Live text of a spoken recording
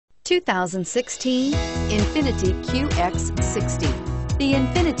2016 Infiniti QX60. The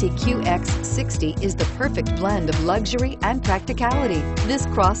Infiniti QX60 is the perfect blend of luxury and practicality. This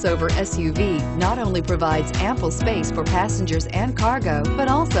crossover SUV not only provides ample space for passengers and cargo, but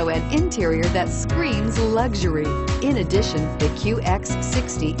also an interior that screams luxury. In addition, the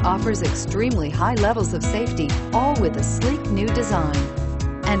QX60 offers extremely high levels of safety, all with a sleek new design,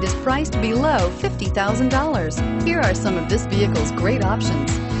 and is priced below $50,000. Here are some of this vehicle's great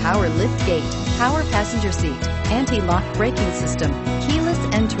options: power liftgate, power passenger seat, anti-lock braking system, keyless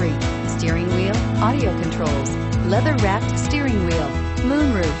entry, steering wheel audio controls, leather-wrapped steering wheel,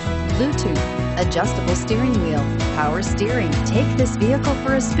 moonroof, Bluetooth, adjustable steering wheel, power steering. Take this vehicle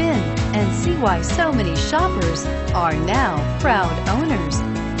for a spin and see why so many shoppers are now proud owners.